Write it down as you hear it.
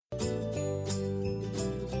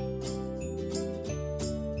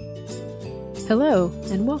Hello,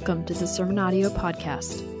 and welcome to the Sermon Audio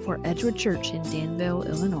Podcast for Edgewood Church in Danville,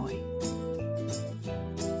 Illinois.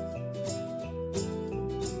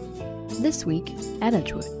 This week at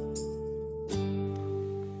Edgewood.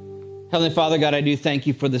 Heavenly Father, God, I do thank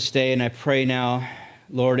you for this day, and I pray now,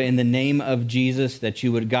 Lord, in the name of Jesus, that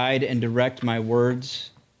you would guide and direct my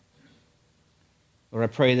words. Lord, I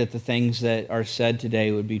pray that the things that are said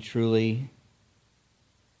today would be truly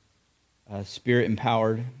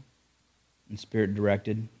Spirit-empowered and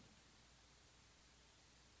Spirit-directed.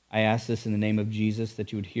 I ask this in the name of Jesus,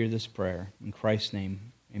 that you would hear this prayer. In Christ's name,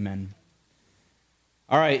 amen.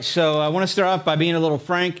 All right, so I want to start off by being a little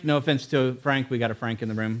frank. No offense to Frank. We got a Frank in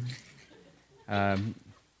the room. I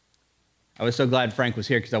was so glad Frank was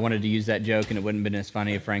here because I wanted to use that joke, and it wouldn't have been as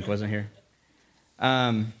funny if Frank wasn't here.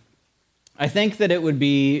 I think that it would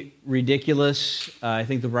be ridiculous, I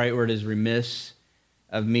think the right word is remiss,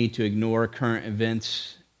 of me to ignore current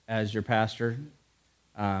events as your pastor.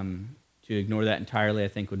 To ignore that entirely, I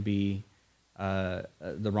think, would be the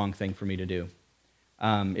wrong thing for me to do.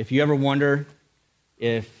 If you ever wonder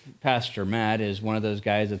if Pastor Matt is one of those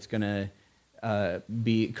guys that's going to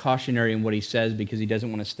be cautionary in what he says because he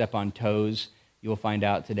doesn't want to step on toes, you will find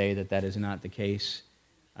out today that that is not the case.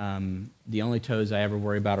 The only toes I ever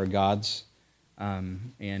worry about are God's,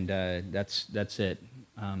 and that's it.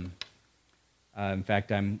 In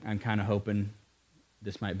fact, I'm kind of hoping,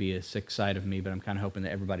 this might be a sick side of me, but I'm kind of hoping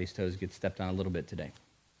that everybody's toes get stepped on a little bit today.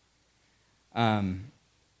 I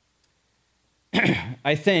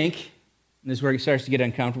think, and this is where it starts to get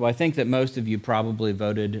uncomfortable, I think that most of you probably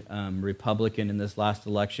voted Republican in this last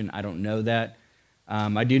election. I don't know that.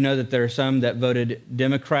 I do know that there are some that voted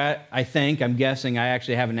Democrat, I think. I'm guessing. I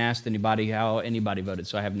actually haven't asked anybody how anybody voted,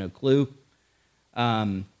 so I have no clue.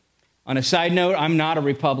 On a side note, I'm not a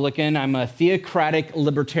Republican. I'm a theocratic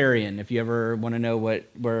libertarian. If you ever want to know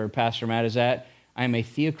where Pastor Matt is at, I'm a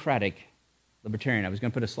theocratic libertarian. I was going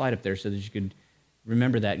to put a slide up there so that you could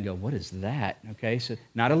remember that and go, what is that? Okay, so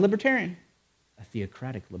not a libertarian, a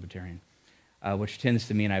theocratic libertarian, which tends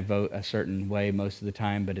to mean I vote a certain way most of the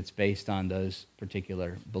time, but it's based on those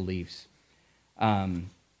particular beliefs. I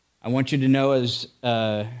want you to know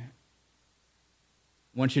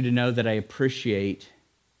that I appreciate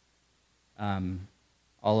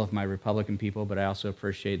all of my Republican people, but I also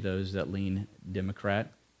appreciate those that lean Democrat.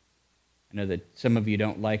 I know that some of you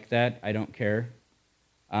don't like that. I don't care.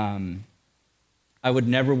 I would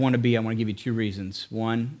never want to be, I want to give you two reasons.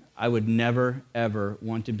 One, I would never, ever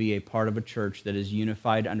want to be a part of a church that is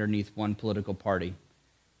unified underneath one political party.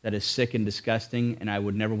 That is sick and disgusting, and I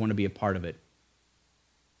would never want to be a part of it.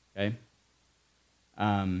 Okay?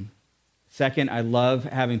 Second, I love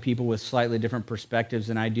having people with slightly different perspectives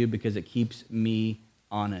than I do because it keeps me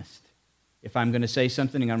honest. If I'm going to say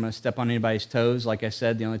something and I'm going to step on anybody's toes, like I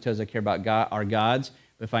said, the only toes I care about are God's.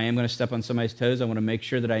 But if I am going to step on somebody's toes, I want to make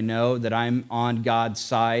sure that I know that I'm on God's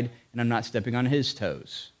side and I'm not stepping on his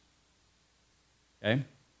toes. Okay?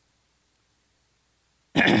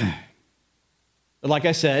 But like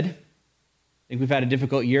I said, I think we've had a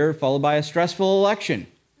difficult year followed by a stressful election.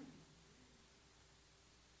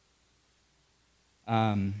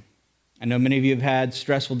 I know many of you have had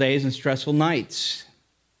stressful days and stressful nights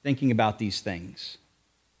thinking about these things.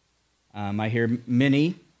 I hear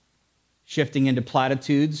many shifting into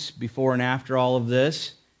platitudes before and after all of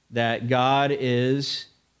this, that God is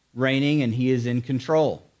reigning and he is in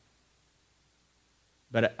control.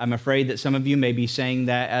 But I'm afraid that some of you may be saying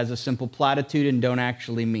that as a simple platitude and don't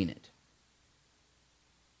actually mean it.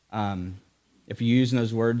 If you're using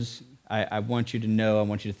those words, I want you to know, I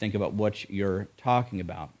want you to think about what you're talking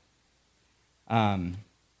about.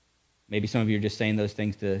 Maybe some of you are just saying those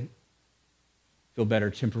things to feel better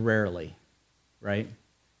temporarily, right?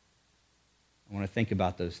 I want to think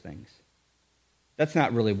about those things. That's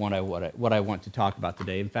not really what I want to talk about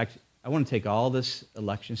today. In fact, I want to take all this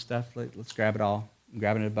election stuff. Let's grab it all. I'm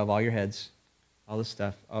grabbing it above all your heads. All this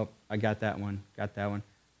stuff. Oh, I got that one. Got that one.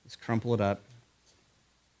 Let's crumple it up.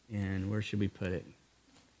 And where should we put it?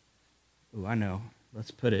 Oh, I know. Let's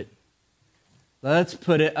put it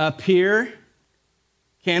up here.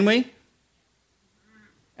 Can we?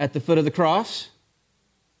 At the foot of the cross.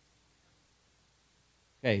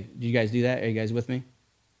 Okay, did you guys do that? Are you guys with me?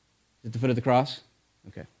 At the foot of the cross?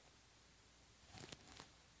 Okay.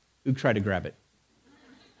 Who tried to grab it?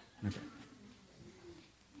 Okay.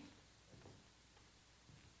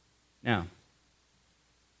 Now,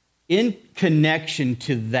 in connection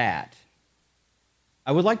to that,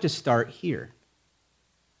 I would like to start here.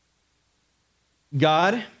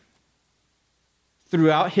 God,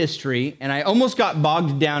 throughout history, and I almost got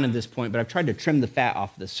bogged down at this point, but I've tried to trim the fat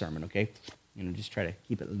off of this sermon, okay? Just try to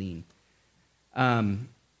keep it lean.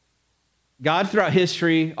 God throughout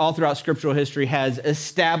history, all throughout scriptural history, has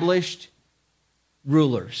established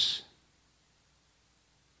rulers.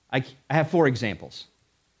 I have 4 examples.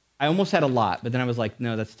 I almost had a lot, but then I was like,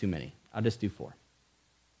 no, that's too many. I'll just do 4.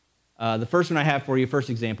 The first one I have for you, first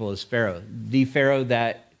example, is Pharaoh. The Pharaoh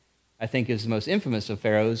that I think is the most infamous of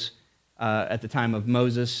pharaohs at the time of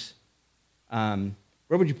Moses. Where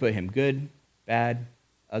would you put him? Good, bad,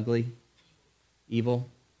 ugly, evil?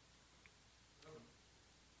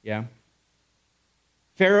 Yeah.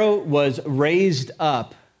 Pharaoh was raised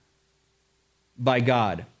up by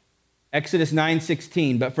God. Exodus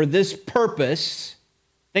 9:16, but for this purpose,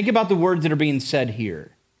 think about the words that are being said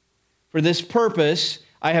here. For this purpose,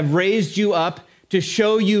 I have raised you up to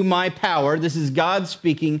show you my power. This is God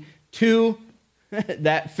speaking to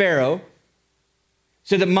that Pharaoh,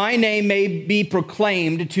 so that my name may be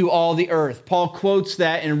proclaimed to all the earth. Paul quotes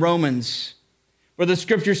that in Romans, where the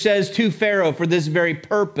scripture says to Pharaoh, for this very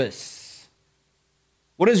purpose.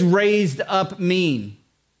 What does raised up mean?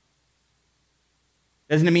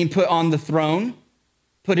 Doesn't it mean put on the throne?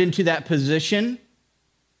 Put into that position?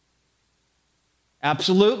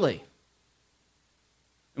 Absolutely.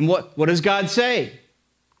 And what does God say?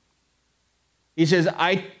 He says,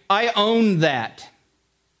 I own that.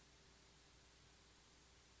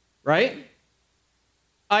 Right?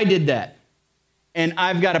 I did that. And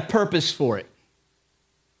I've got a purpose for it.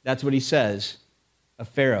 That's what he says of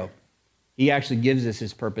Pharaoh. He actually gives us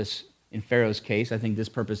his purpose in Pharaoh's case. I think this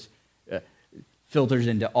purpose filters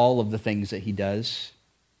into all of the things that he does,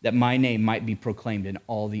 that my name might be proclaimed in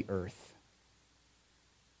all the earth.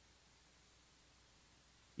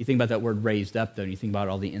 You think about that word raised up, though, and you think about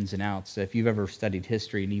all the ins and outs. If you've ever studied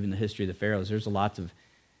history and even the history of the pharaohs, there's lots of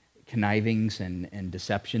connivings and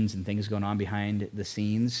deceptions and things going on behind the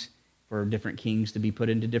scenes for different kings to be put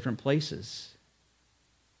into different places.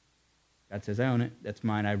 God says, I own it. That's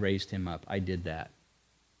mine. I raised him up. I did that.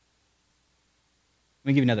 Let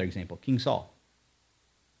me give you another example. King Saul.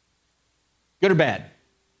 Good or bad?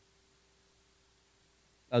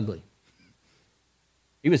 Ugly.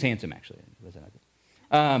 He was handsome, actually. He wasn't ugly.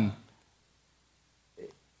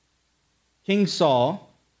 King Saul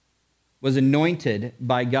was anointed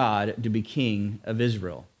by God to be king of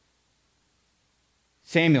Israel.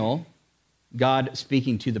 Samuel, God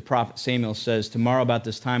speaking to the prophet Samuel, says, tomorrow about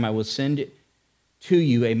this time I will send to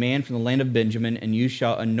you a man from the land of Benjamin, and you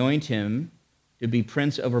shall anoint him to be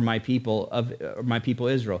prince over my people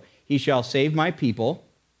Israel. He shall save my people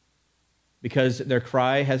because their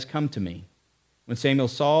cry has come to me. When Samuel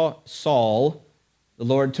saw Saul, the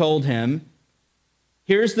Lord told him,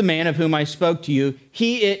 here's the man of whom I spoke to you.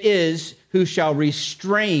 He it is who shall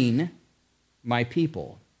restrain my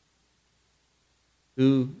people.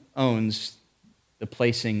 Who owns the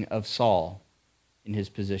placing of Saul in his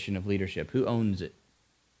position of leadership? Who owns it?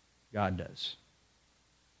 God does.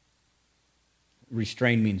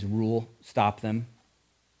 Restrain means rule, stop them,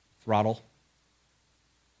 throttle.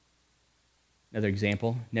 Another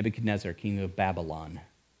example, Nebuchadnezzar, king of Babylon.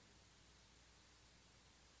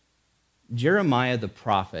 Jeremiah the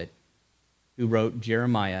prophet, who wrote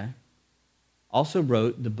Jeremiah, also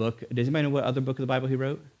wrote the book. Does anybody know what other book of the Bible he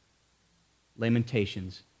wrote?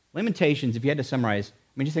 Lamentations. Lamentations, if you had to summarize,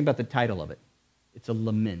 just think about the title of it. It's a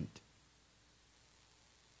lament.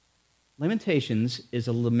 Lamentations is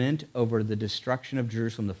a lament over the destruction of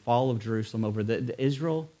Jerusalem, the fall of Jerusalem, over the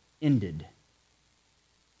Israel ended.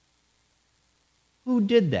 Who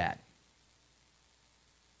did that?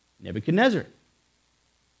 Nebuchadnezzar.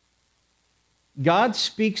 God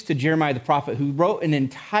speaks to Jeremiah the prophet, who wrote an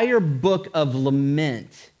entire book of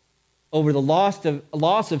lament over the loss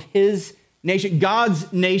of his nation,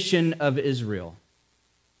 God's nation of Israel.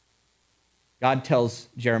 God tells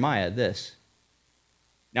Jeremiah this.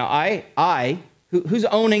 Now, who's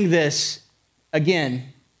owning this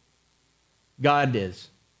again? God is.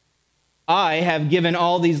 I have given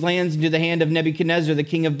all these lands into the hand of Nebuchadnezzar, the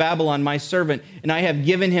king of Babylon, my servant, and I have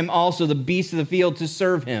given him also the beasts of the field to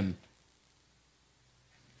serve him.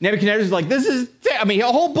 Nebuchadnezzar's like, a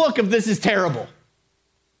whole book of this is terrible.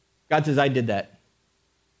 God says, I did that.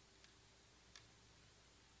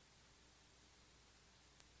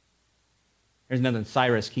 Here's another,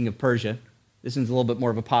 Cyrus, king of Persia. This one's a little bit more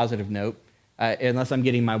of a positive note. Unless I'm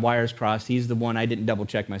getting my wires crossed, he's the one, I didn't double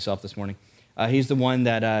check myself this morning. He's the one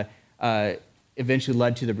that eventually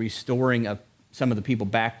led to the restoring of some of the people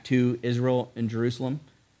back to Israel and Jerusalem.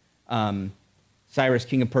 Cyrus,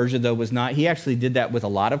 king of Persia, though, was not. He actually did that with a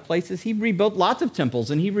lot of places. He rebuilt lots of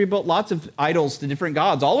temples, and he rebuilt lots of idols to different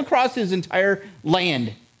gods all across his entire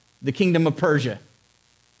land, the kingdom of Persia.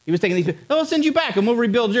 He was taking these, we'll send you back, and we'll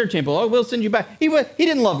rebuild your temple. Oh, we'll send you back. He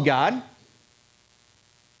didn't love God.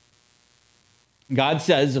 God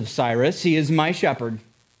says of Cyrus, he is my shepherd,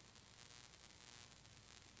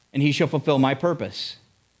 and he shall fulfill my purpose.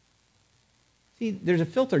 See, there's a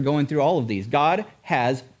filter going through all of these. God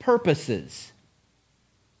has purposes.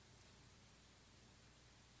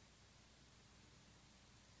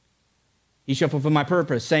 He shall fulfill my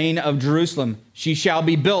purpose, saying of Jerusalem, she shall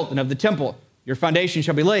be built, and of the temple, your foundation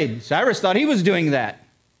shall be laid. Cyrus thought he was doing that.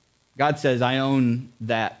 God says, I own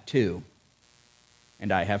that too,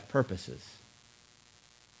 and I have purposes.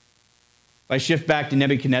 If I shift back to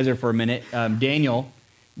Nebuchadnezzar for a minute, Daniel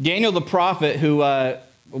the prophet who, let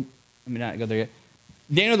me not go there yet.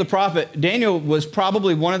 Daniel the prophet, Daniel was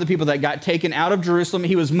probably one of the people that got taken out of Jerusalem.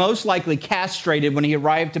 He was most likely castrated when he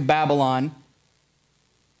arrived to Babylon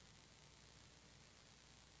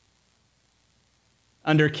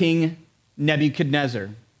under King Nebuchadnezzar.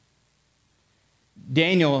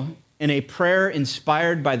 Daniel, in a prayer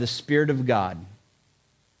inspired by the Spirit of God,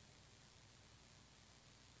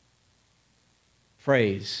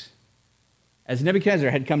 prays. As Nebuchadnezzar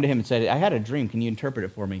had come to him and said, I had a dream, can you interpret it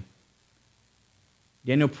for me?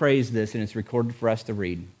 Daniel prays this, and it's recorded for us to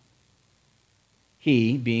read.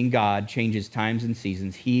 He, being God, changes times and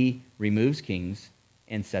seasons. He removes kings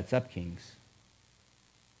and sets up kings.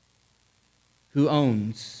 Who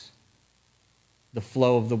owns the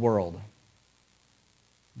flow of the world?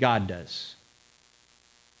 God does.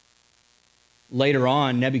 Later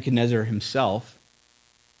on, Nebuchadnezzar himself,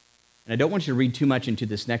 and I don't want you to read too much into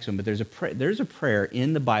this next one, but there's a prayer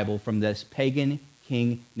in the Bible from this pagan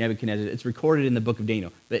king Nebuchadnezzar. It's recorded in the book of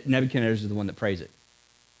Daniel, but Nebuchadnezzar is the one that prays it.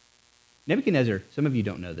 Nebuchadnezzar, some of you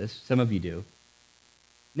don't know this, some of you do.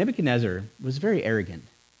 Nebuchadnezzar was very arrogant.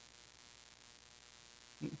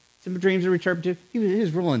 Some dreams are interpreted. He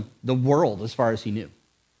was ruling the world as far as he knew.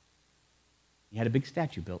 He had a big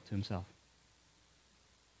statue built to himself.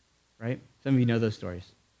 Right? Some of you know those stories.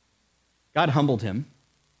 God humbled him.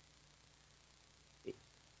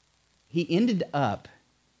 He ended up,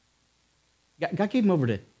 God gave him over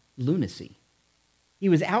to lunacy. He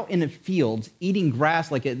was out in the fields eating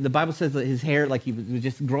grass, like the Bible says that his hair, like he was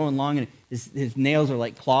just growing long, and his nails are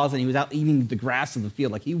like claws, and he was out eating the grass of the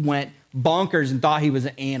field. Like he went bonkers and thought he was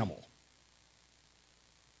an animal.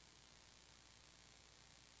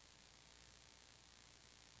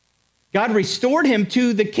 God restored him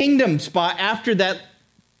to the kingdom spot after that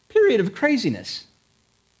period of craziness.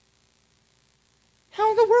 How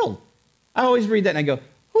in the world? I always read that and I go,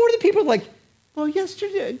 who are the people like, well,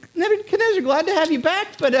 yesterday, Nebuchadnezzar, glad to have you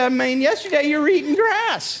back, but yesterday you were eating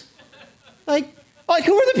grass. Like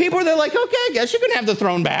who are the people that are like, okay, I guess you can have the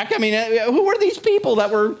throne back? Who were these people that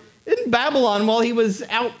were in Babylon while he was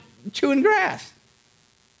out chewing grass?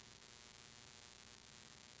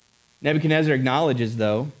 Nebuchadnezzar acknowledges,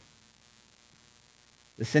 though,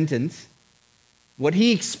 the sentence. What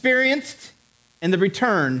he experienced and the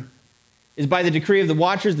return is by the decree of the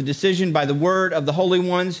watchers, the decision by the word of the holy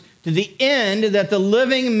ones, to the end that the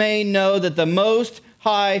living may know that the Most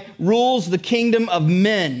High rules the kingdom of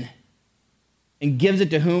men and gives it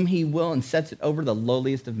to whom he will and sets it over the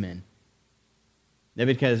lowliest of men.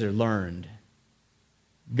 Nebuchadnezzar learned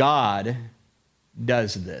God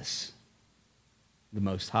does this, the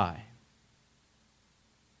Most High.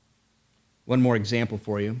 One more example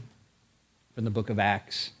for you from the book of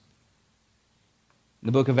Acts. In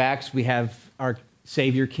the book of Acts, we have our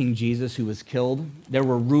Savior, King Jesus, who was killed. There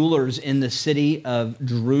were rulers in the city of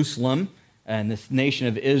Jerusalem and this nation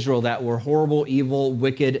of Israel that were horrible, evil,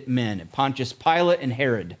 wicked men. Pontius Pilate and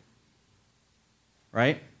Herod.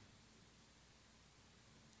 Right?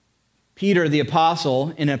 Peter, the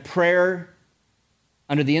apostle, in a prayer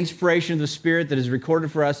under the inspiration of the Spirit that is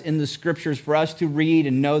recorded for us in the Scriptures for us to read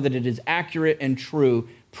and know that it is accurate and true,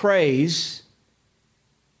 prays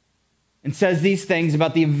and says these things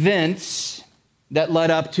about the events that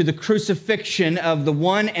led up to the crucifixion of the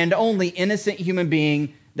one and only innocent human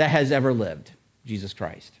being that has ever lived, Jesus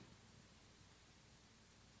Christ.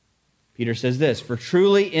 Peter says this, "For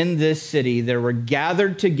truly in this city there were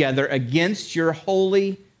gathered together against your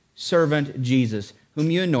holy servant Jesus,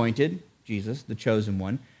 whom you anointed," Jesus, the chosen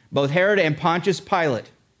one, "both Herod and Pontius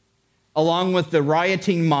Pilate, along with the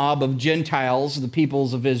rioting mob of Gentiles, the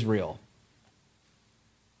peoples of Israel."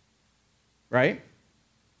 Right?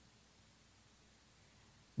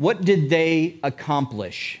 What did they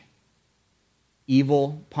accomplish?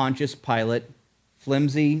 Evil Pontius Pilate,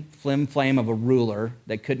 flimsy flim-flam of a ruler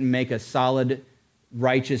that couldn't make a solid,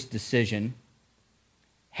 righteous decision.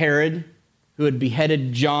 Herod, who had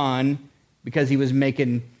beheaded John because he was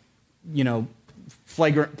making,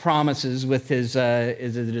 flagrant promises with his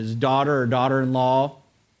daughter or daughter-in-law.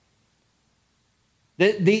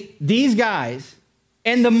 These guys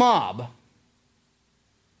and the mob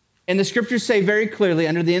And the scriptures say very clearly,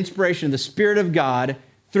 under the inspiration of the Spirit of God,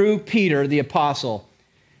 through Peter, the apostle,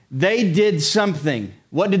 they did something.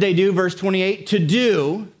 What did they do? Verse 28, to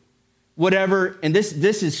do whatever, and this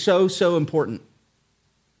is so important.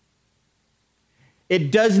 It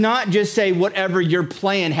does not just say whatever your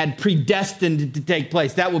plan had predestined to take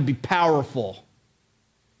place. That would be powerful.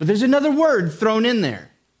 But there's another word thrown in there.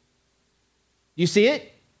 You see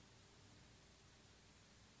it?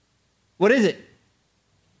 What is it?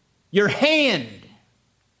 Your hand.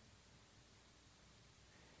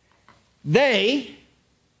 They,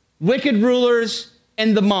 wicked rulers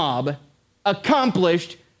and the mob,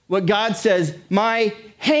 accomplished what God says, my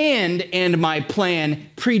hand and my plan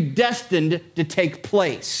predestined to take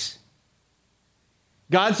place.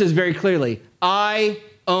 God says very clearly, I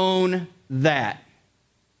own that.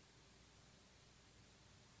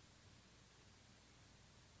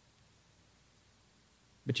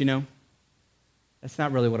 But you know, that's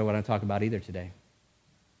not really what I want to talk about either today.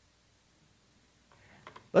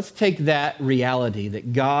 Let's take that reality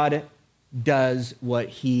that God does what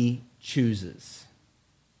he chooses.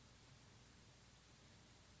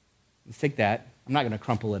 Let's take that. I'm not going to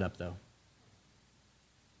crumple it up, though.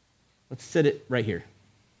 Let's sit it right here.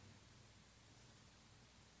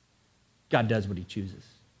 God does what he chooses.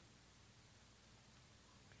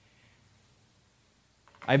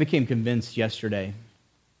 I became convinced yesterday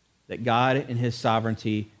that God in his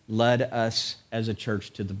sovereignty led us as a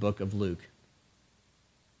church to the book of Luke.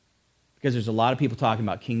 Because there's a lot of people talking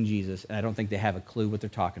about King Jesus, and I don't think they have a clue what they're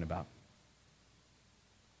talking about.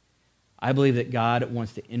 I believe that God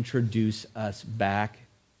wants to introduce us back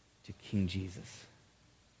to King Jesus.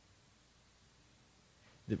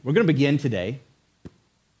 We're going to begin today.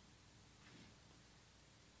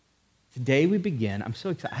 Today we begin, I'm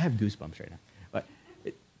so excited, I have goosebumps right now. But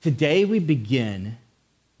today we begin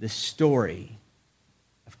the story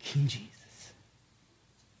of King Jesus.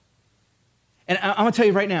 And I'm going to tell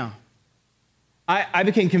you right now, I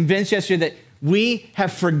became convinced yesterday that we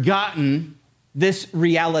have forgotten this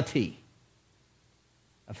reality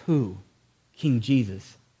of who King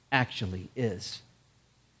Jesus actually is.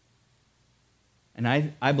 And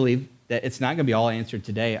I believe that it's not going to be all answered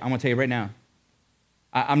today. I'm going to tell you right now.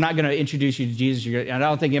 I'm not going to introduce you to Jesus. I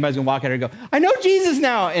don't think anybody's going to walk out here and go, I know Jesus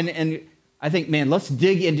now. And I think, man, let's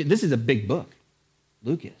dig into, this is a big book.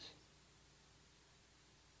 Luke is.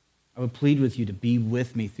 I would plead with you to be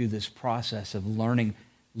with me through this process of learning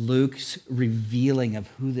Luke's revealing of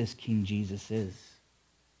who this King Jesus is.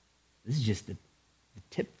 This is just the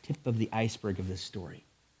tip of the iceberg of this story.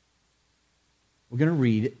 We're going to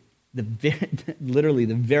read literally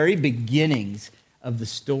the very beginnings of the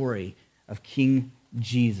story of King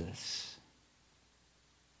Jesus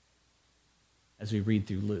as we read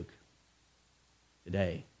through Luke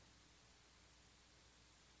today.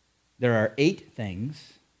 There are 8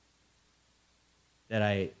 things that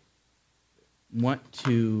I want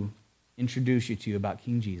to introduce you to about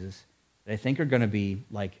King Jesus that I think are going to be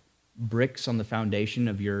like bricks on the foundation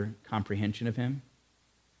of your comprehension of him,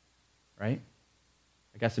 right?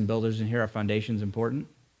 I got some builders in here. Our foundation's important.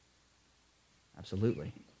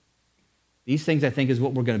 Absolutely. These things, I think, is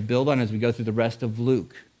what we're going to build on as we go through the rest of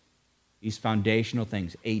Luke. These foundational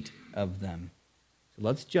things, 8 of them. So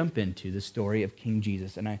let's jump into the story of King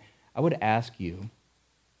Jesus. And I would ask you,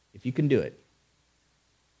 if you can do it,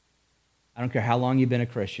 I don't care how long you've been a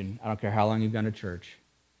Christian. I don't care how long you've gone to church.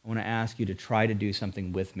 I want to ask you to try to do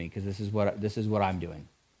something with me because this is what I'm doing.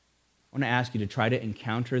 I want to ask you to try to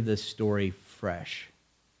encounter this story fresh,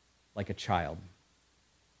 like a child.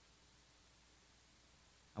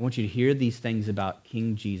 I want you to hear these things about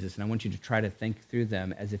King Jesus, and I want you to try to think through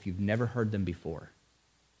them as if you've never heard them before.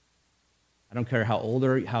 I don't care how old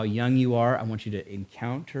or how young you are. I want you to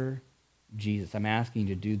encounter Jesus. I'm asking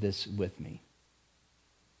you to do this with me.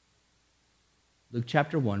 Luke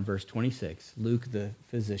chapter 1, verse 26, Luke the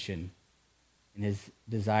physician, in his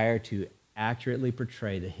desire to accurately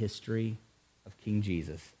portray the history of King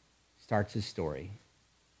Jesus, starts his story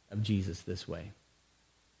of Jesus this way.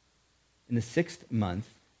 In the 6th month,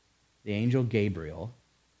 the angel Gabriel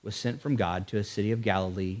was sent from God to a city of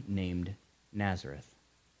Galilee named Nazareth,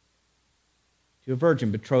 to a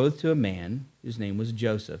virgin betrothed to a man whose name was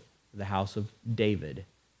Joseph, of the house of David,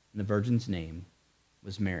 and the virgin's name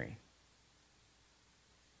was Mary.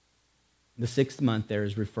 The 6th month there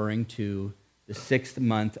is referring to the 6th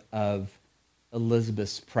month of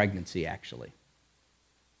Elizabeth's pregnancy, actually.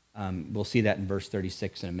 We'll see that in verse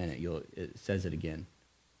 36 in a minute. It says it again.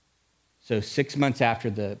 So 6 months after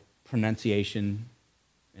the pronunciation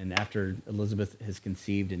and after Elizabeth has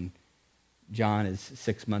conceived and John is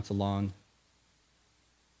 6 months along,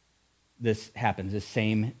 this happens, this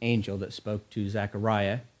same angel that spoke to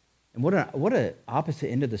Zechariah. And what a opposite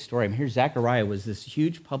end of the story. I mean, here Zechariah was this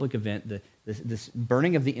huge public event, this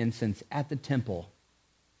burning of the incense at the temple.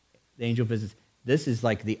 The angel visits. This is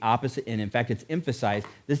like the opposite end. In fact, it's emphasized.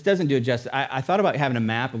 This doesn't do it justice. I thought about having a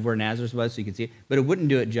map of where Nazareth was so you could see it, but it wouldn't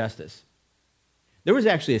do it justice. There was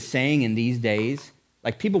actually a saying in these days,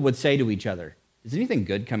 like people would say to each other, does anything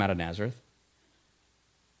good come out of Nazareth?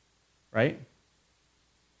 Right?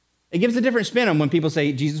 It gives a different spin on when people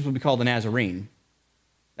say Jesus would be called a Nazarene.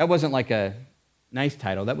 That wasn't like a nice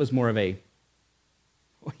title. That was more of a...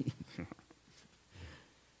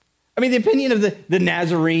 I mean, the opinion of the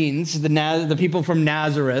Nazarenes, the people from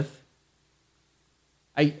Nazareth,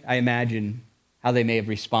 I imagine how they may have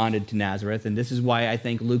responded to Nazareth, and this is why I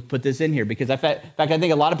think Luke put this in here, because in fact, I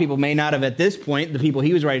think a lot of people may not have at this point, the people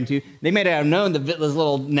he was writing to, they may not have known this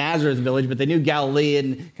little Nazareth village, but they knew Galilee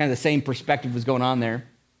and kind of the same perspective was going on there.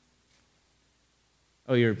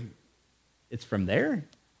 Oh, it's from there?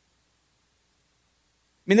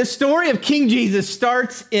 I mean, the story of King Jesus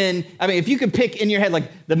starts if you could pick in your head like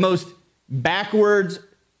the most backwards,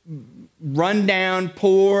 rundown,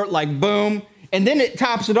 poor, like boom, and then it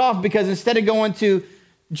tops it off because instead of going to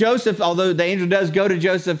Joseph, although the angel does go to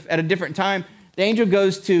Joseph at a different time, the angel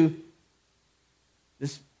goes to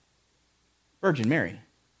this Virgin Mary.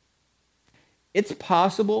 It's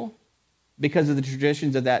possible, because of the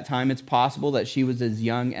traditions of that time, it's possible that she was as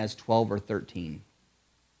young as 12 or 13.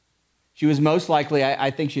 She was most likely,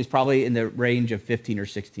 I think she was probably in the range of 15 or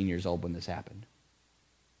 16 years old when this happened.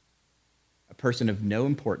 A person of no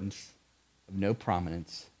importance, of no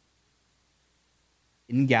prominence,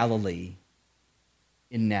 in Galilee,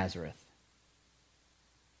 in Nazareth.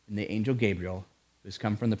 And the angel Gabriel, who has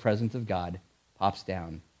come from the presence of God, pops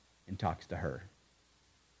down and talks to her.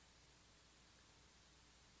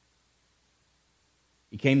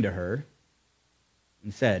 He came to her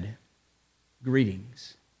and said,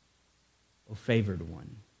 "Greetings, O favored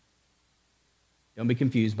one." Don't be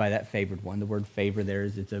confused by that favored one. The word favor there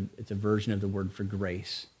is it's a version of the word for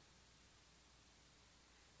grace.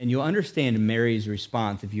 And you'll understand Mary's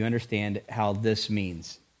response if you understand how this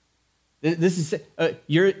means. This is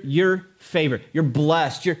you're favored. You're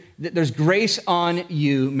blessed. There's grace on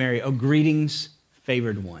you, Mary. Oh, greetings,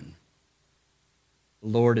 favored one. The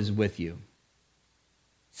Lord is with you.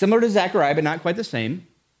 Similar to Zechariah, but not quite the same.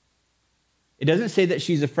 It doesn't say that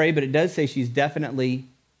she's afraid, but it does say she's definitely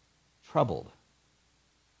troubled.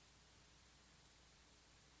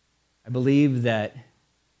 I believe that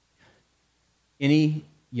any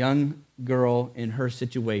young girl in her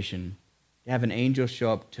situation, to have an angel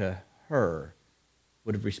show up to her,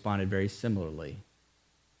 would have responded very similarly.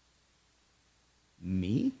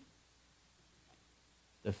 Me?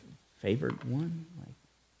 The favored one?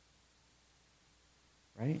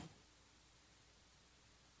 Right?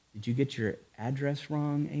 Did you get your address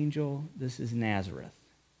wrong, angel? This is Nazareth.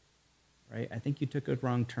 Right? I think you took a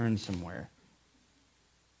wrong turn somewhere.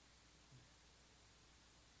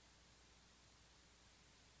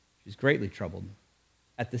 She's greatly troubled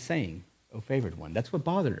at the saying, "O favored one." That's what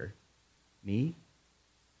bothered her. Me?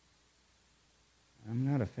 I'm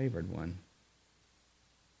not a favored one.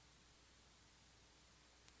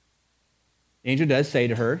 The angel does say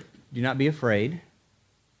to her, "Do not be afraid,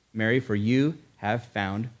 Mary, for you have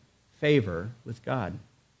found favor with God."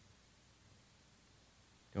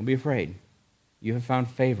 Don't be afraid. You have found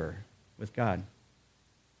favor with God.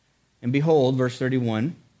 And behold, verse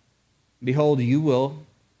 31, behold, you will,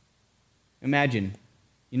 imagine,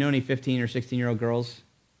 you know any 15 or 16-year-old girls?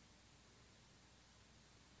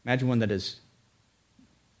 Imagine one that has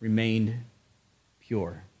remained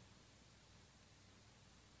pure.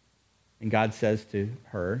 And God says to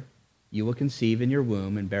her, "You will conceive in your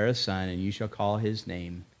womb and bear a son, and you shall call his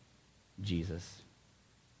name Jesus."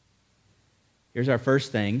 Here's our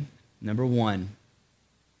first thing. Number one.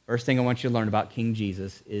 First thing I want you to learn about King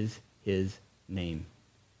Jesus is his name.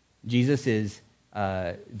 Jesus is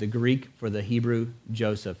the Greek for the Hebrew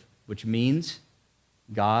Joseph, which means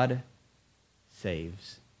God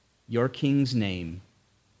saves. Your King's name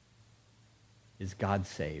is God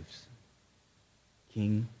saves.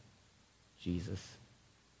 King Jesus.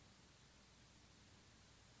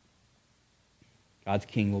 God's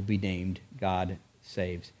king will be named God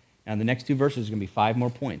saves. Now, the next two verses are going to be 5 more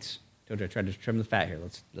points. I told you I tried to trim the fat here.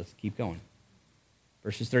 Let's keep going.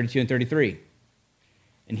 Verses 32 and 33.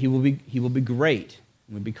 And he will be great,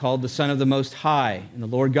 and will be called the Son of the Most High, and the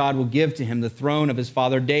Lord God will give to him the throne of his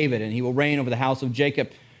father David, and he will reign over the house of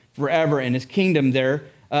Jacob forever, and his kingdom there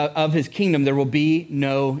will be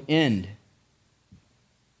no end.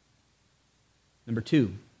 Number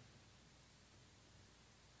 2.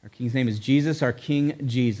 Our King's name is Jesus. Our King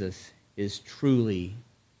Jesus is truly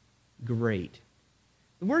great.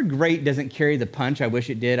 The word great doesn't carry the punch. I wish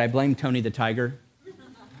it did. I blame Tony the Tiger.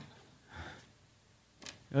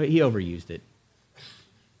 He overused it.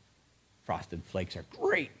 Frosted Flakes are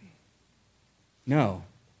great. No.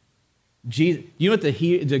 Jesus, you know what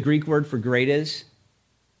the Greek word for great is?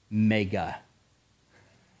 Mega.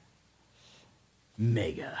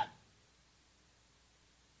 Mega.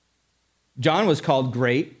 John was called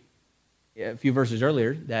great. A few verses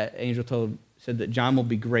earlier, that angel said that John will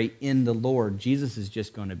be great in the Lord. Jesus is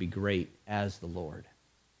just going to be great as the Lord.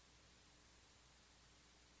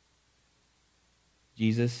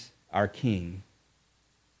 Jesus, our King.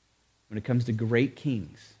 When it comes to great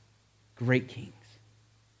kings,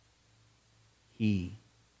 he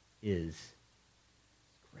is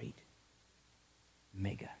great.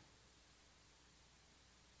 Mega.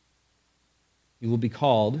 He will be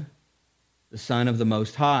called the Son of the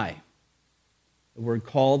Most High. The word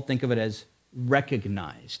called, think of it as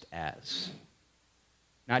recognized as.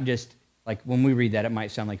 Not just, like when we read that, it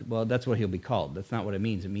might sound like, well, that's what he'll be called. That's not what it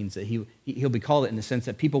means. It means that he'll be called it in the sense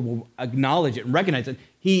that people will acknowledge it and recognize it.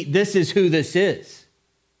 This is who this is.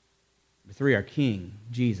 Number 3, our King,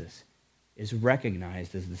 Jesus, is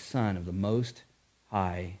recognized as the Son of the Most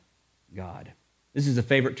High God. This is a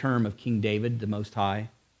favorite term of King David, the Most High.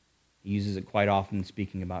 He uses it quite often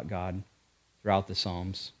speaking about God throughout the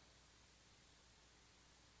Psalms.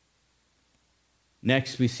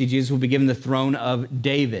 Next, we see Jesus will be given the throne of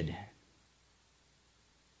David.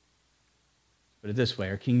 Put it this way,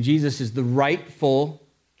 our King Jesus is the rightful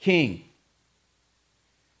king.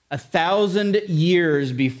 1,000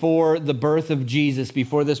 years before the birth of Jesus,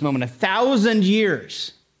 before this moment, 1,000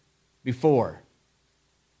 years before.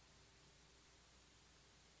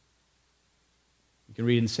 You can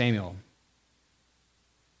read in Samuel.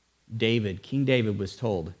 King David was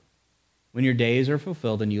told, when your days are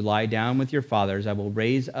fulfilled and you lie down with your fathers, I will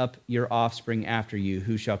raise up your offspring after you,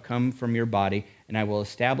 who shall come from your body, and I will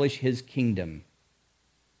establish his kingdom.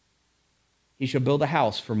 He shall build a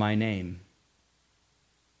house for my name,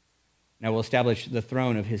 and I will establish the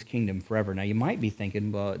throne of his kingdom forever. Now, you might be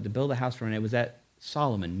thinking, well, to build a house for my name, was that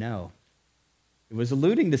Solomon? No. It was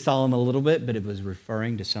alluding to Solomon a little bit, but it was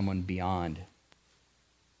referring to someone beyond.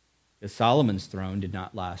 Because Solomon's throne did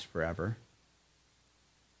not last forever.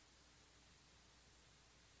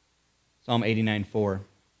 Psalm 89:4,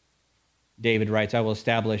 David writes, I will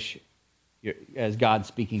establish, as God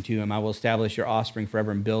speaking to him, I will establish your offspring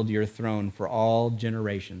forever and build your throne for all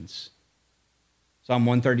generations. Psalm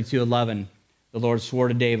 132:11, the Lord swore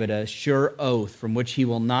to David a sure oath from which he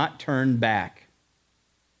will not turn back.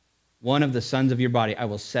 One of the sons of your body I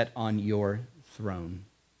will set on your throne.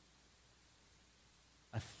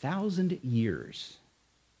 1,000 years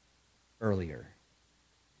earlier.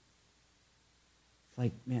 It's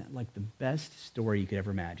like, man, like the best story you could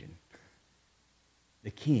ever imagine.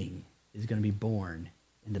 The king is going to be born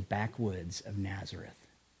in the backwoods of Nazareth.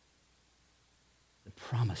 The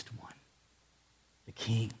promised one. The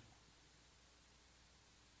king.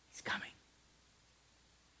 He's coming.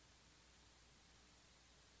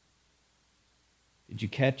 Did you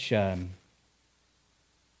catch... oh,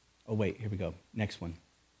 wait, here we go. Next one.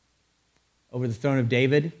 Over the throne of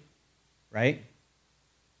David, right?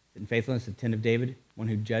 In faithfulness, the tent of David, one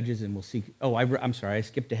who judges and will seek... Oh, I'm sorry, I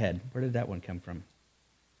skipped ahead. Where did that one come from?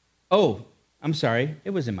 Oh, I'm sorry. It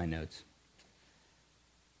was in my notes.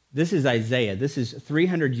 This is Isaiah. This is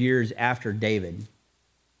 300 years after David,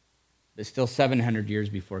 but still 700 years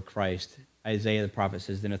before Christ. Isaiah the prophet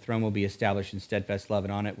says, then a throne will be established in steadfast love,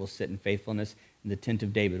 and on it will sit in faithfulness in the tent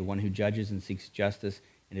of David, one who judges and seeks justice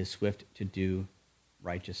and is swift to do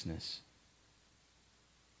righteousness.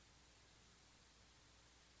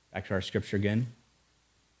 Back to our scripture again.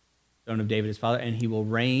 Throne of David his father, and he will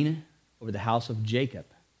reign over the house of Jacob.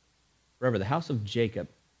 Forever, the house of Jacob.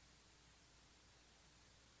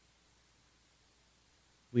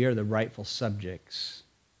 We are the rightful subjects.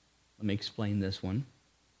 Let me explain this one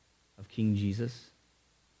of King Jesus.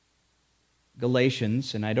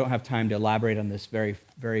 Galatians, and I don't have time to elaborate on this very,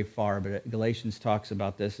 very far, but Galatians talks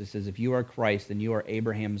about this. It says, if you are Christ, then you are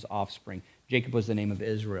Abraham's offspring. Jacob was the name of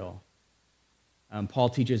Israel. Paul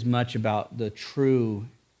teaches much about the true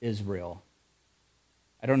Israel.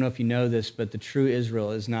 I don't know if you know this, but the true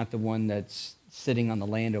Israel is not the one that's sitting on the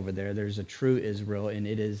land over there. There's a true Israel, and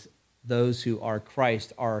it is those who are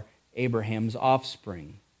Christ, are Abraham's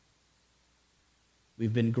offspring.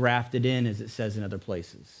 We've been grafted in, as it says in other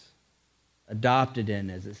places. Adopted in,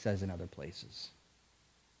 as it says in other places.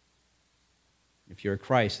 If you're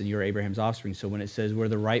Christ, then you're Abraham's offspring. So when it says we're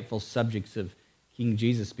the rightful subjects of King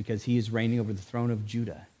Jesus because he is reigning over the throne of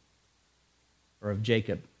Judah, or of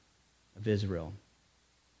Jacob, of Israel.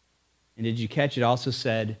 And did you catch it also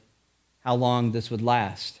said how long this would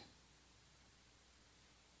last?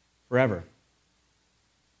 Forever.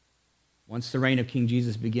 Once the reign of King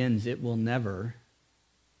Jesus begins, it will never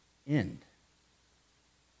end.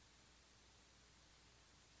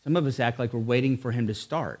 Some of us act like we're waiting for him to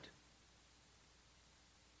start.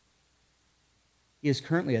 He is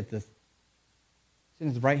currently sitting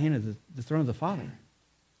at the right hand of the throne of the Father.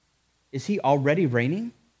 Is he already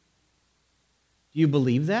reigning? Do you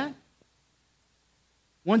believe that?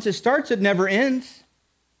 Once it starts, it never ends.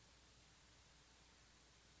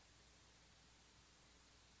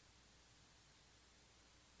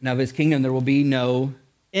 Now, of his kingdom, there will be no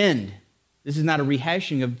end. This is not a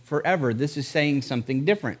rehashing of forever. This is saying something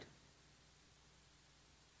different.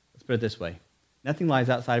 Let's put it this way. Nothing lies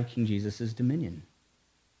outside of King Jesus' dominion.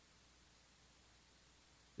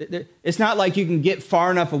 It's not like you can get far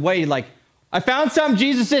enough away, like, I found something,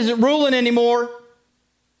 Jesus isn't ruling anymore.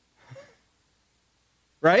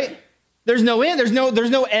 Right? There's no end. There's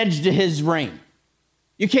no edge to his reign.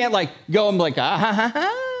 You can't like go and be like, ah ha ha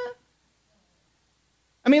ha.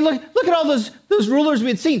 I mean, look at all those rulers we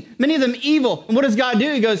had seen. Many of them evil. And what does God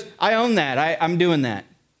do? He goes, I own that. I'm doing that.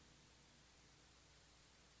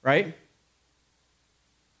 Right?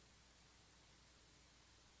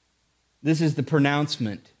 This is the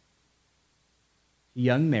pronouncement.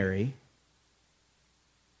 Young Mary,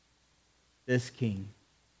 this king,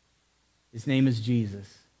 his name is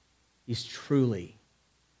Jesus. He's truly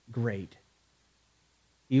great.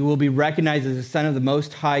 He will be recognized as the Son of the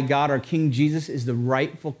Most High God. Our King Jesus is the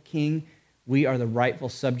rightful king. We are the rightful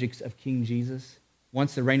subjects of King Jesus.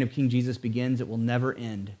 Once the reign of King Jesus begins, it will never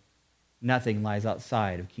end. Nothing lies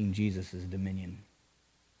outside of King Jesus' dominion.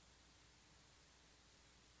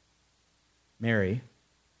 Mary,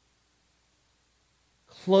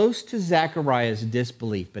 close to Zechariah's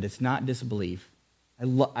disbelief, but it's not disbelief. I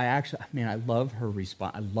love her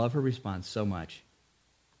response. I love her response so much.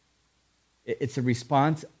 It's a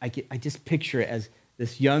response, I just picture it as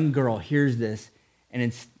this young girl hears this, and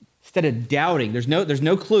instead of doubting, there's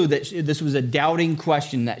no clue that this was a doubting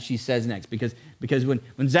question that she says next, because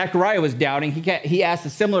when Zechariah was doubting, he asked a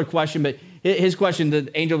similar question, but his question, the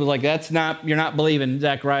angel was like, you're not believing,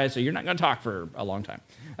 Zechariah, so you're not going to talk for a long time.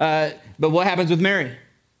 But what happens with Mary?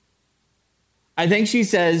 I think she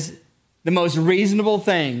says the most reasonable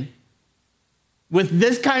thing with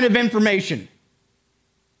this kind of information.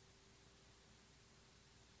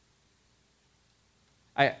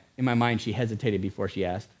 In my mind, she hesitated before she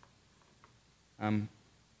asked.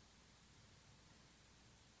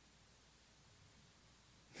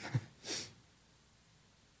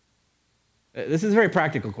 This is a very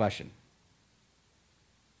practical question.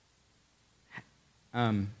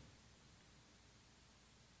 Angel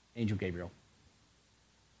Gabriel.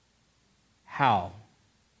 How?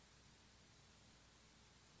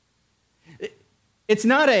 It's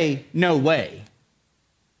not a no way.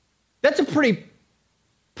 That's a pretty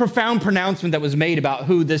profound pronouncement that was made about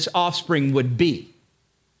who this offspring would be.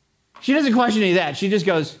 She doesn't question any of that. She just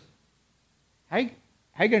goes, how you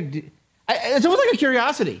going to do? It's almost like a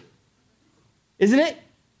curiosity, isn't it?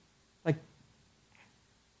 Like,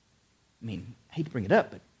 I hate to bring it up,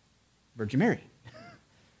 but Virgin Mary.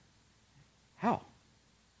 How?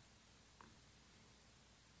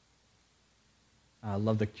 I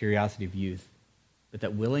love the curiosity of youth, but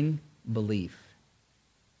that willing belief.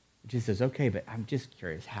 She says, okay, but I'm just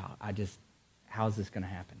curious how. How is this going to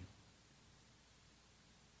happen?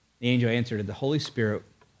 The angel answered, the Holy Spirit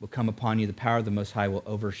will come upon you. The power of the Most High will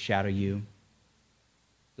overshadow you.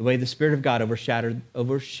 The way the Spirit of God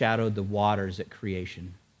overshadowed the waters at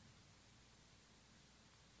creation.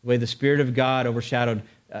 The way the Spirit of God overshadowed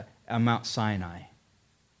Mount Sinai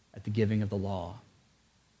at the giving of the law.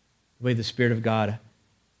 The way the Spirit of God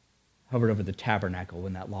hovered over the tabernacle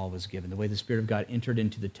when that law was given. The way the Spirit of God entered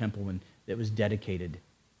into the temple when it was dedicated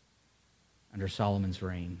under Solomon's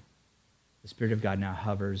reign. The Spirit of God now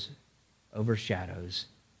hovers, overshadows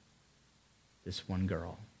this one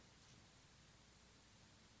girl.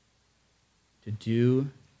 To do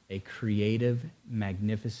a creative,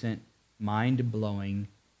 magnificent, mind-blowing,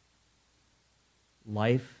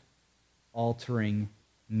 life-altering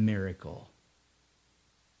miracle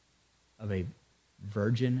of a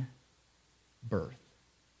virgin birth.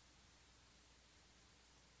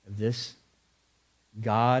 Of this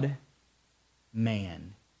God-man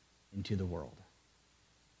into the world.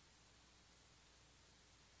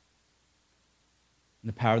 And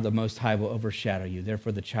the power of the Most High will overshadow you.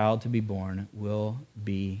 Therefore, the child to be born will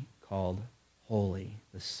be called Holy,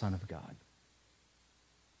 the Son of God.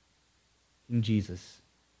 King Jesus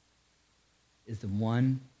is the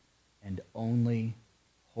one and only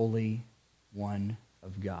Holy One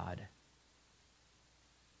of God.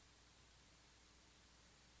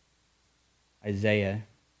 Isaiah,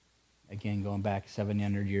 again going back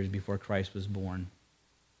 700 years before Christ was born,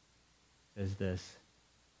 says this.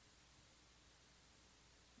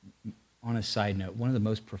 On a side note, one of the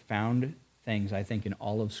most profound things I think in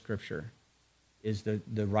all of Scripture is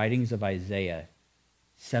the writings of Isaiah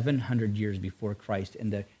 700 years before Christ.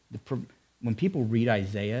 And when people read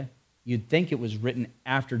Isaiah, you'd think it was written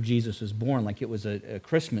after Jesus was born, like it was a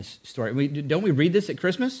Christmas story. Don't we read this at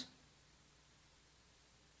Christmas?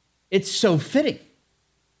 It's so fitting.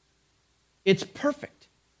 It's perfect.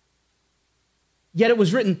 Yet it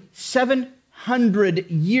was written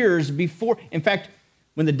 700 years before. In fact,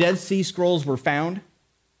 when the Dead Sea Scrolls were found,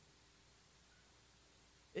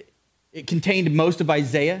 it contained most of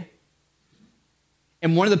Isaiah.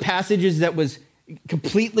 And one of the passages that was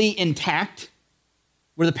completely intact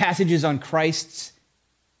were the passages on Christ's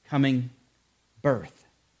coming birth.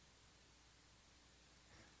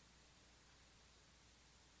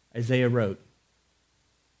 Isaiah wrote,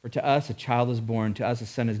 "For to us a child is born, to us a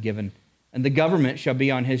son is given, and the government shall be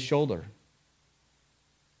on his shoulder.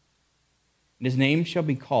 And his name shall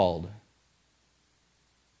be called,"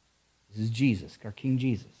 this is Jesus, our King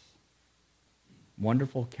Jesus,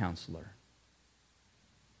 "Wonderful Counselor."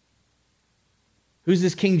 Who's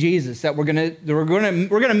this King Jesus that we're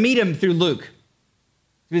gonna meet him through Luke?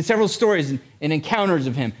 There's been several stories and encounters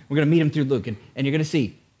of him. We're gonna meet him through Luke, and you're gonna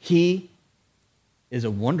see he is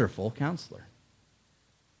a wonderful counselor.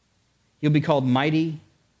 He'll be called Mighty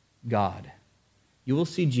God. You will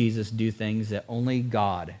see Jesus do things that only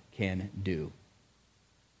God can do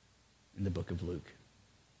in the book of Luke.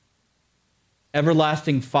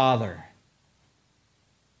 Everlasting Father,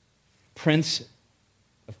 Prince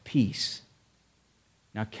of Peace.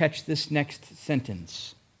 Now catch this next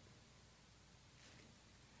sentence.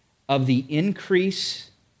 Of the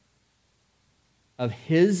increase of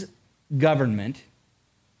his government.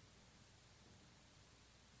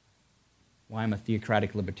 Why I'm a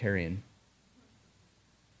theocratic libertarian.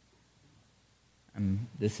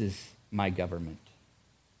 This is my government.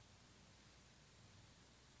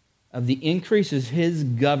 Of the increase of his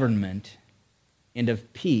government and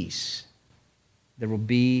of peace, there will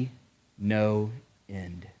be no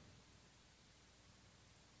end.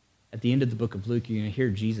 At the end of the book of Luke, you're going to hear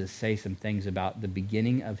Jesus say some things about the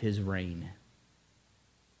beginning of his reign.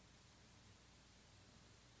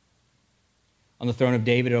 On the throne of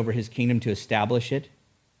David over his kingdom, to establish it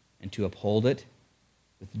and to uphold it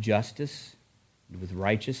with justice and with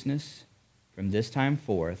righteousness from this time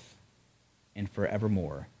forth and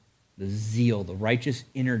forevermore. The zeal, the righteous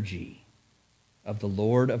energy of the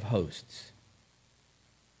Lord of hosts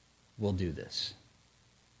will do this.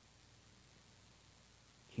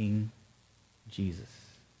 King Jesus.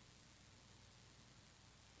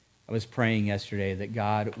 I was praying yesterday that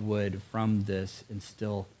God would, from this,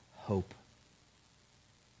 instill hope.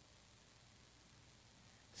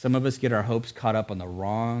 Some of us get our hopes caught up on the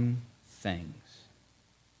wrong things.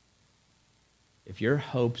 If your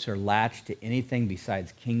hopes are latched to anything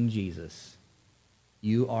besides King Jesus,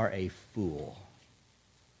 you are a fool.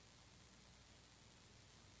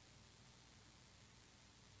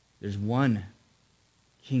 There's one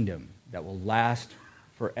kingdom that will last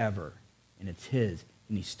forever, and it's his,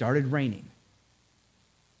 and he started reigning.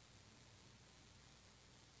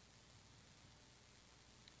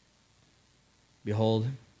 Behold,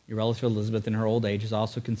 your relative Elizabeth in her old age has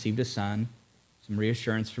also conceived a son. Some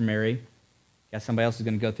reassurance for Mary. Guess somebody else is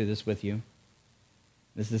going to go through this with you.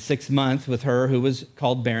 This is the 6th month with her who was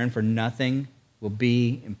called barren, for nothing will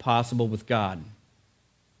be impossible with God.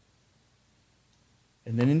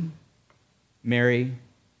 And then Mary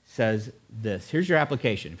says this. Here's your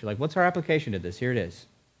application. If you're like, what's our application to this? Here it is.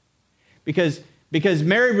 Because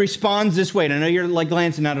Mary responds this way, and I know you're like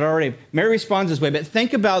glancing at it already. Mary responds this way, but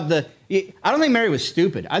think about I don't think Mary was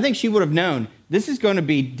stupid. I think she would have known this is going to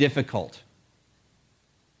be difficult.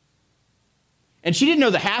 And she didn't know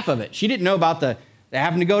the half of it. She didn't know about the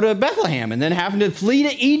having to go to Bethlehem and then having to flee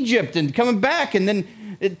to Egypt and coming back, and then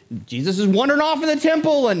Jesus is wandering off in the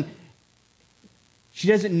temple, and she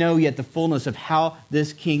doesn't know yet the fullness of how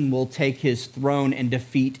this king will take his throne and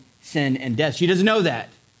defeat sin and death. She doesn't know that.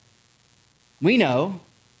 We know.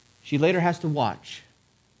 She later has to watch.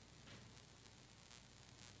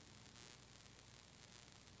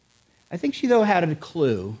 I think she, though, had a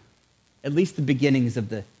clue, at least the beginnings of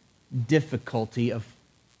the difficulty of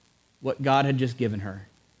what God had just given her.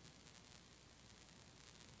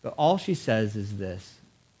 But all she says is this: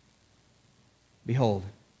 "Behold,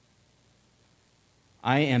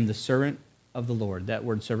 I am the servant of the Lord. That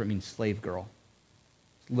word servant means slave girl.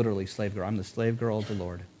 It's literally slave girl. I'm the slave girl of the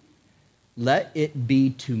Lord. Let it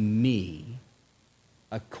be to me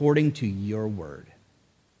according to your word.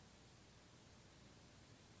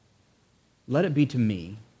 Let it be to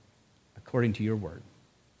me according to your word.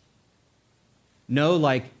 No,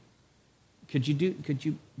 like,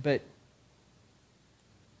 but,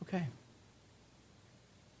 okay.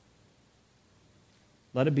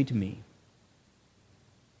 Let it be to me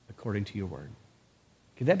according to your word.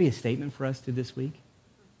 Could that be a statement for us to this week?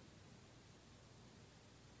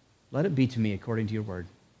 Let it be to me according to your word.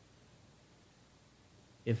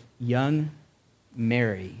 If young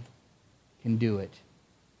Mary can do it,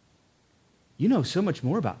 you know so much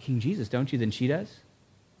more about King Jesus, don't you, than she does?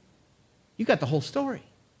 You got the whole story.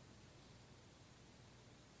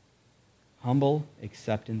 Humble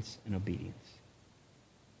acceptance and obedience.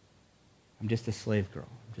 I'm just a slave girl.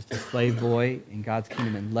 I'm just a slave boy in God's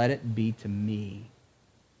kingdom, and let it be to me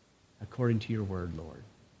according to your word, Lord.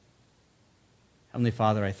 Heavenly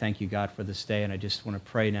Father, I thank you, God, for this day, and I just want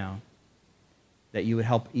to pray now that you would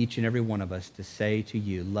help each and every one of us to say to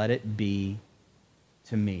you, let it be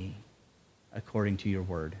to me according to your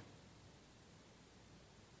word.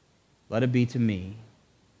 Let it be to me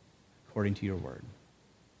according to your word.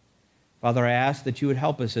 Father, I ask that you would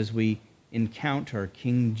help us as we encounter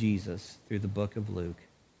King Jesus through the book of Luke.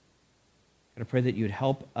 God, I pray that you would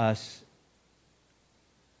help us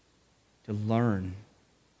to learn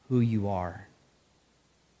who you are,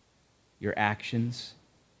 your actions,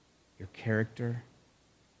 your character,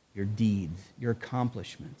 your deeds, your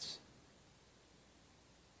accomplishments.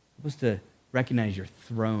 Help us to recognize your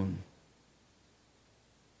throne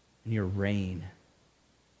and your reign.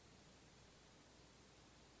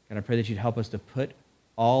 God, I pray that you'd help us to put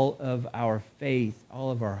all of our faith,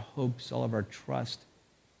 all of our hopes, all of our trust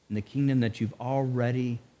in the kingdom that you've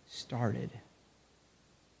already started.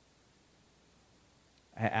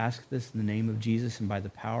 I ask this in the name of Jesus and by the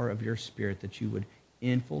power of your Spirit, that you would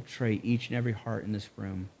infiltrate each and every heart in this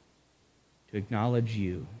room to acknowledge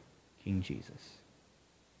you, King Jesus.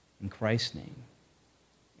 In Christ's name,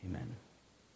 amen.